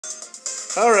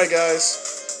Alright,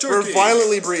 guys. Turkey. We're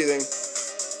violently breathing.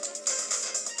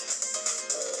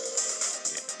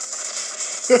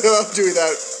 I'm doing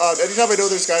that. Anytime I know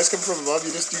there's guys coming from above,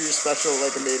 you just do your special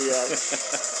like a maniac.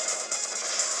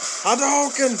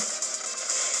 Hadouken!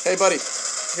 Hey, buddy.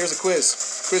 Here's a quiz.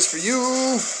 Quiz for you.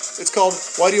 It's called,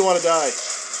 Why Do You Want to Die?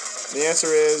 And the answer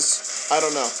is, I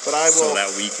don't know. But I will... So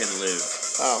that we can live.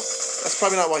 Oh. That's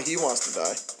probably not why he wants to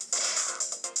die.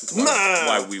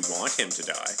 Why we want him to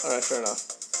die. Alright, fair enough.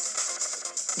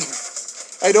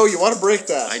 I know, you want to break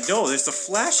that. I know, there's the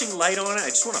flashing light on it. I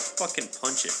just want to fucking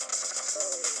punch it.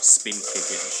 Spin kick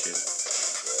it and shit.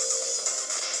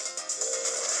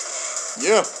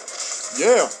 Yeah.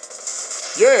 Yeah.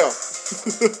 Yeah.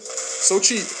 So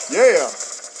cheap. Yeah.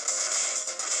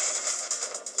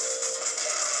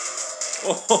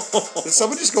 Oh. Did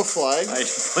someone just go flying? I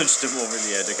punched him over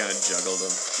the edge. I kind of juggled him.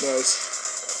 Nice.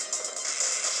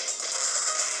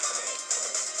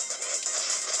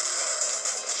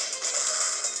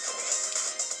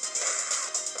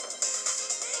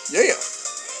 Yeah.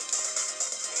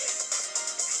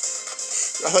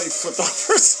 I thought you flipped off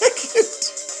for a second.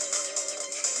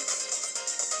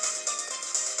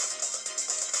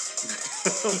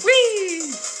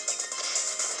 Whee!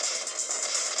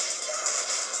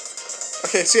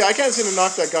 Okay, see, I can't seem to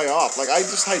knock that guy off. Like, I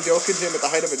just Hadoukened him at the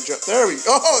height of a jump. There we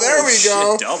go. Oh, there we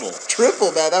go. Shit, double.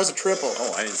 Triple, man. That was a triple.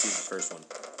 Oh, I didn't see the first one.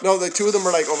 No, the two of them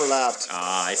were, like, overlapped.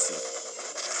 Ah, I see.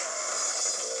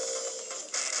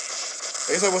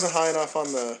 I guess I wasn't high enough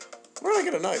on the... Where did I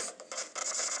get a knife?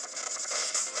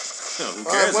 No, who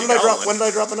cares? When did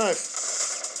I drop a knife?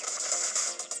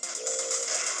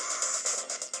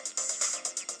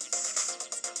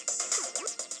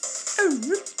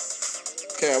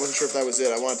 Okay, I wasn't sure if that was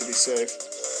it. I wanted to be safe.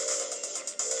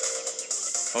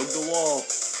 Hug the wall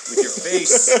with your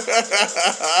face.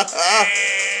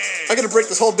 I'm gonna break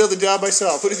this whole building down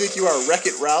myself. Who do you think you are,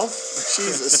 Wreck-It Ralph?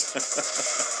 Jesus.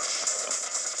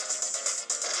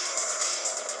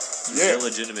 Your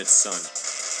illegitimate son.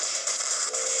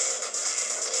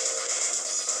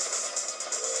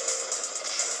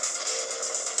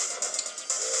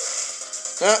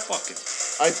 Fucking.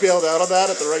 I bailed out on that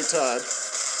at the right time.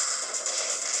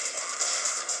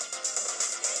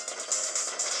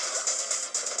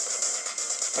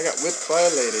 I got whipped by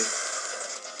a lady.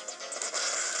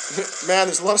 Man,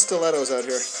 there's a lot of stilettos out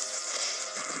here.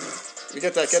 You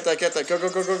get that. Go.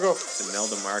 It's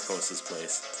Imelda Marcos'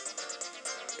 place.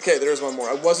 Okay, there's one more.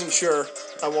 I wasn't sure.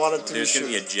 I wanted to There's going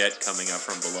to be a jet coming up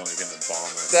from below. He's going to bomb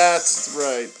us. That's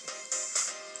right.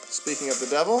 Speaking of the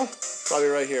devil, probably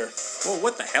right here. Whoa,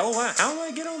 what the hell? How do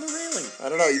I get on the railing? I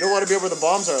don't know. You don't want to be over where the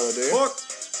bombs are, though, do you? Fuck.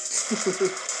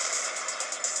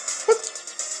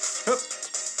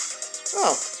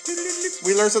 Oh.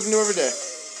 We learn something new every day.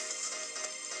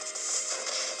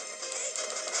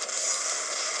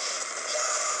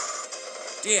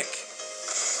 Dick.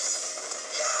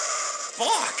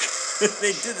 Fuck.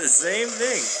 They did the same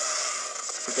thing.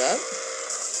 Like that?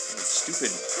 It's stupid.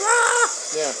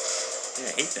 Yeah. Yeah,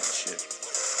 I hate that shit.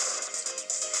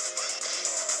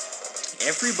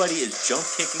 Everybody is jump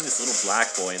kicking this little black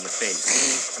boy in the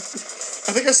face.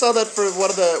 I think I saw that for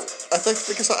one of the... I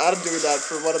think I saw Adam doing that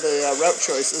for one of the route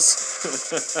choices.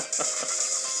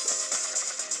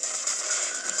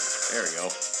 There we go.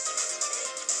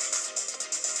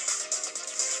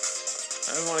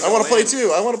 I want to play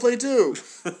too. I want to play too.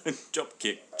 Jump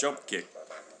kick.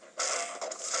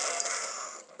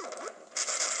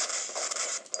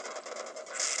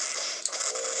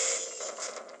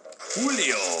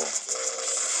 Julio.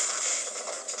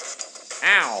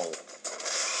 Ow.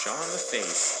 Shot in the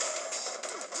face.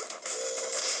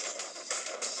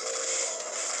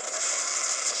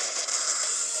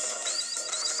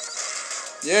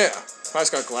 Yeah. Price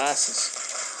got glasses.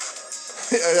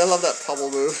 I love that pummel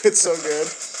move. It's so good.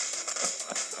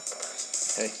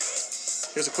 Hey,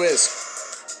 here's a quiz.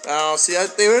 Oh, see,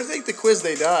 they would think the quiz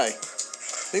they die.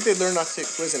 I think they learn not to take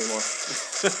the quiz anymore.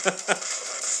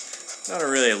 Not a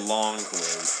really long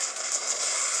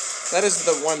quiz. That is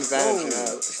the one advantage you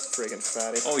have. Friggin'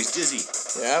 fatty. Oh, he's dizzy.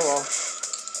 Yeah, well.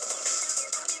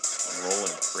 I'm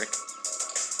rolling, prick.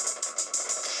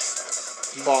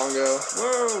 Bongo.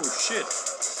 Whoa, shit.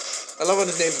 I love when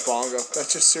his name's Bongo.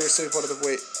 That's just seriously one of the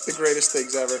greatest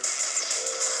things ever.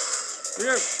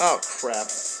 Yeah. Oh, crap.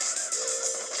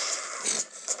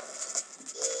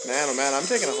 Man, oh man, I'm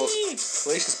taking a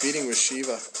hellacious beating with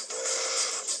Shiva.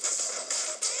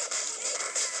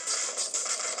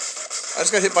 I just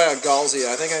got hit by a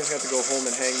Galzia. I think I just have to go home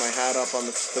and hang my hat up on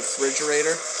the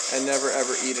refrigerator and never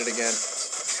ever eat it again.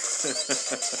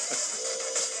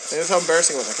 That's how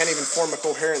embarrassing it was. I can't even form a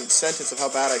coherent sentence of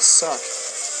how bad I suck.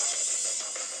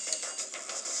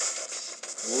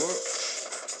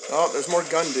 Oh, there's more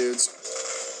gun dudes.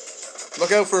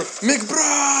 Look out for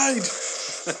McBride!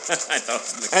 I thought it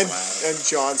was McLeod. And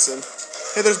Johnson.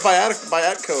 Hey, there's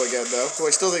Biatco again, though, who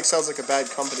I still think sounds like a bad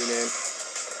company name.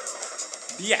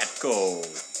 Biatco.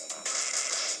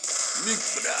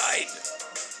 McBride.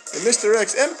 In Mr.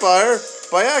 X Empire,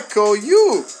 Biatco,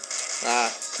 you! Ah,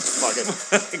 fuck it.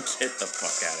 Get the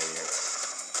fuck out of here.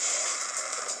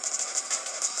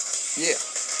 Yeah.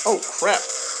 Oh, crap.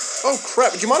 Oh,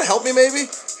 crap. Do you want to help me, maybe?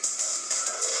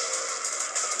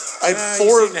 I had You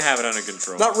four... seem to have it under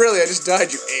control. Not really, I just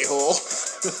died, you a-hole.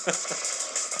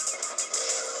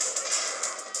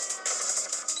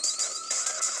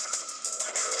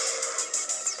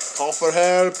 Call for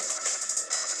help.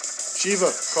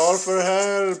 Shiva, call for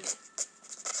help.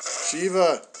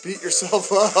 Shiva, beat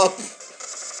yourself up.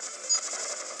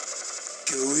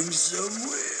 Going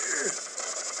somewhere.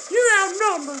 You're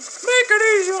outnumbered. Make it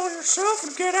easy on yourself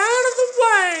and get out of the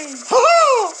way.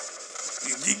 Ha!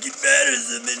 You think it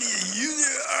matters how many of you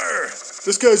there are?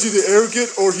 This guy's either arrogant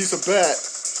or he's a bat.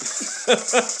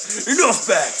 Enough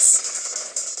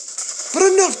bats.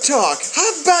 But enough talk. How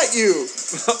bat you?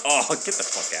 Oh, get the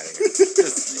fuck out of here.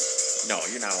 No,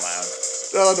 you're not allowed.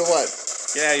 Not allowed to what?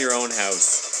 Get out of your own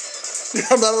house.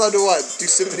 I'm not allowed to what? Do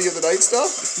Symphony of the Night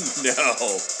stuff? No.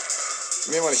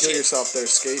 You may want to heal yourself there,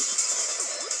 Skate.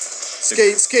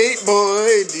 Skate,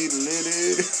 boy.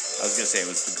 Diddle-diddle. I was going to say it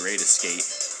was the greatest skate.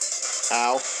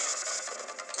 Ow.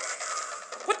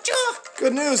 Whatcha?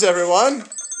 Good news, everyone.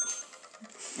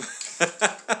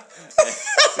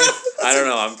 I don't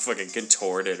know, I'm fucking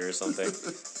contorted or something.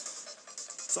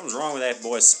 Something's wrong with that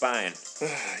boy's spine.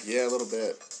 Yeah, a little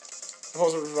bit.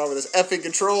 What's wrong with this effing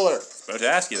controller? I was about to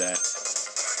ask you that.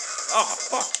 Oh,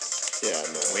 fuck. Yeah,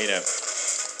 no. Wait up.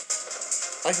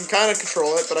 I can kind of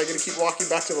control it, but I gotta keep walking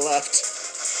back to the left.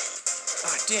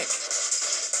 Ah, dick.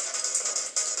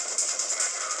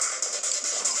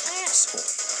 Oh, asshole.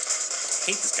 I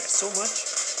hate this guy so much.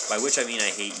 By which I mean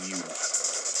I hate you.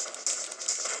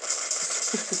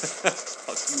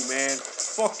 Fuck you, man.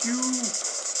 Fuck you.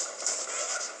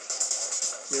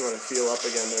 You want to feel up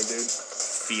again there, dude.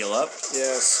 Feel up?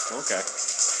 Yes. Okay.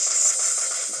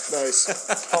 Nice.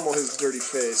 Pummel his dirty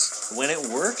face. When it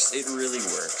works, it really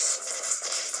works.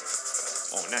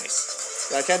 Oh, nice.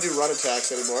 Yeah, I can't do run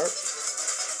attacks anymore.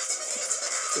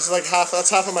 This is like that's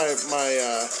half of my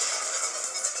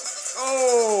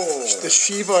Oh! the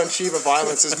Shiva and Shiva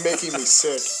violence is making me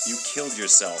sick. You killed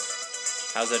yourself.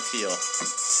 How's that feel?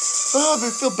 Oh, it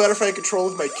would feel better if I had control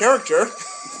of my character.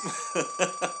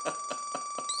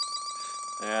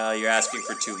 Well, you're asking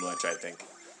for too much, I think.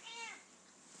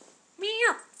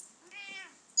 Meow.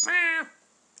 Meow.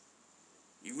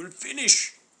 You will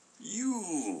finish.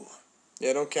 You.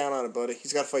 Yeah, don't count on it, buddy.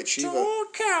 He's got to fight Shiva.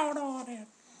 Don't count on it.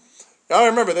 I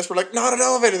remember this. We're like, not an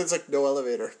elevator. It's like, no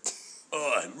elevator.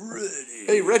 I'm ready.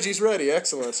 Hey, Reggie's ready.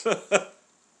 Excellent.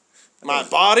 My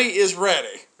body is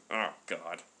ready. Oh,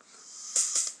 God.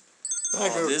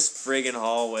 Oh, this friggin'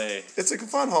 hallway. It's like a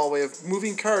fun hallway of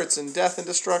moving carts and death and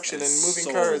destruction and moving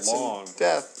so carts long. and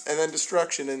death and then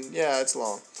destruction and yeah, it's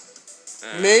long.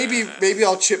 Maybe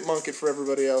I'll chipmunk it for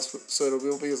everybody else so it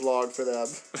will be as long for them.